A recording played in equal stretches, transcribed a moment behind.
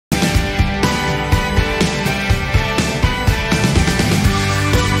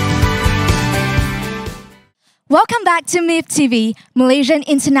Welcome back to MIF TV, Malaysian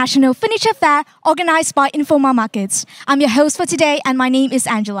International Furniture Fair organized by Informa Markets. I'm your host for today and my name is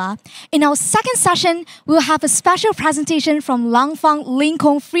Angela. In our second session, we'll have a special presentation from Langfang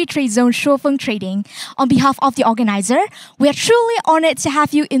Linkong Free Trade Zone Shuofeng Trading. On behalf of the organizer, we are truly honored to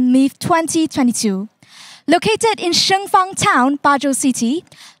have you in MIF 2022. Located in Shengfang Town, Bajau City,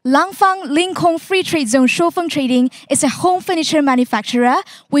 Langfang Linkong Free Trade Zone Shuofeng Trading is a home furniture manufacturer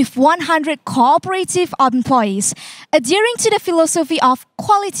with 100 cooperative employees. Adhering to the philosophy of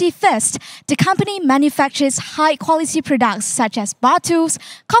quality first, the company manufactures high-quality products such as bar tools,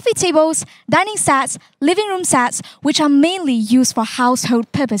 coffee tables, dining sets, living room sets, which are mainly used for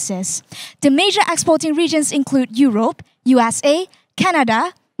household purposes. The major exporting regions include Europe, USA,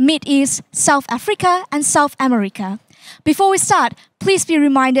 Canada, Mid East, South Africa, and South America. Before we start, please be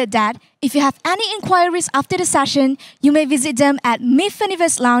reminded that if you have any inquiries after the session, you may visit them at MIF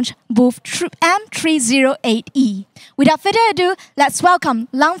Universe Lounge, booth M308E. Without further ado, let's welcome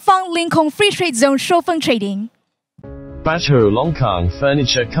Langfang Linkong Free Trade Zone Shuofeng Trading. Bajau Langfang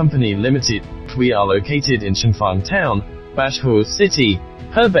Furniture Company Limited. We are located in Shengfang Town, Bajau City,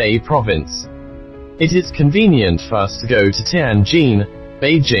 Hebei Province. It is convenient for us to go to Tianjin,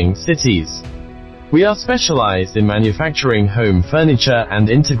 Beijing cities. We are specialized in manufacturing home furniture and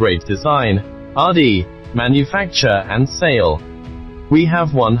integrate design, R&D, manufacture and sale. We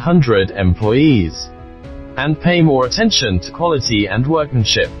have 100 employees and pay more attention to quality and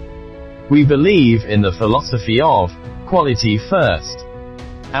workmanship. We believe in the philosophy of quality first.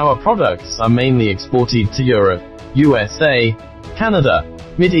 Our products are mainly exported to Europe, USA, Canada,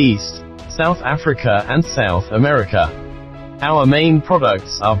 Mid East, South Africa and South America. Our main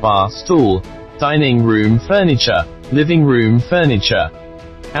products are bar stool, dining room furniture, living room furniture,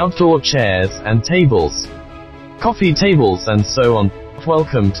 outdoor chairs and tables, coffee tables and so on.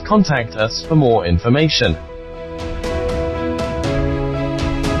 Welcome to contact us for more information.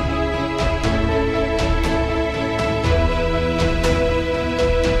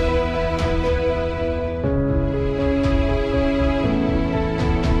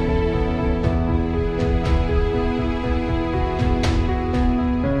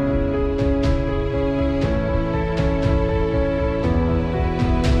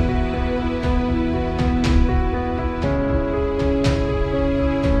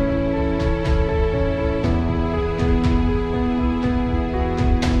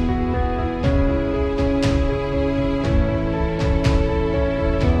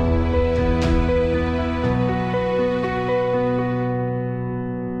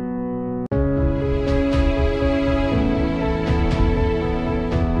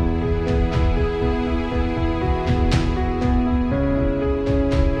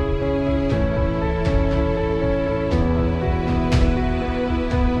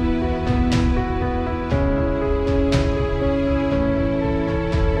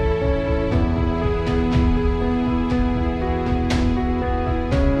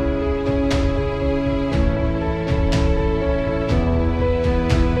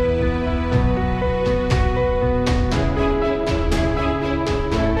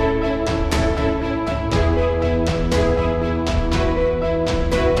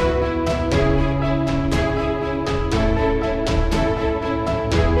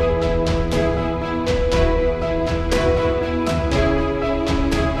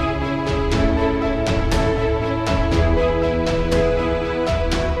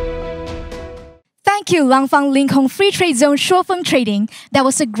 Thank you, Langfang Linkong Free Trade Zone Shuofeng Trading. That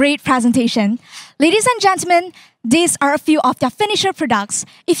was a great presentation. Ladies and gentlemen, these are a few of their finisher products.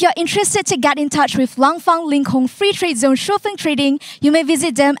 If you're interested to get in touch with Langfang Linkong Free Trade Zone Shuofeng Trading, you may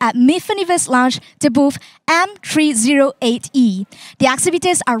visit them at MIF Universe Lounge, the booth M308E. The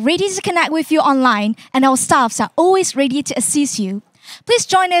exhibitors are ready to connect with you online, and our staffs are always ready to assist you. Please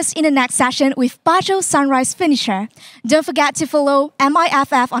join us in the next session with Bajau Sunrise Finisher. Don't forget to follow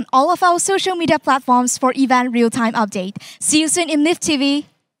MIFF on all of our social media platforms for event real-time update. See you soon in MIF TV.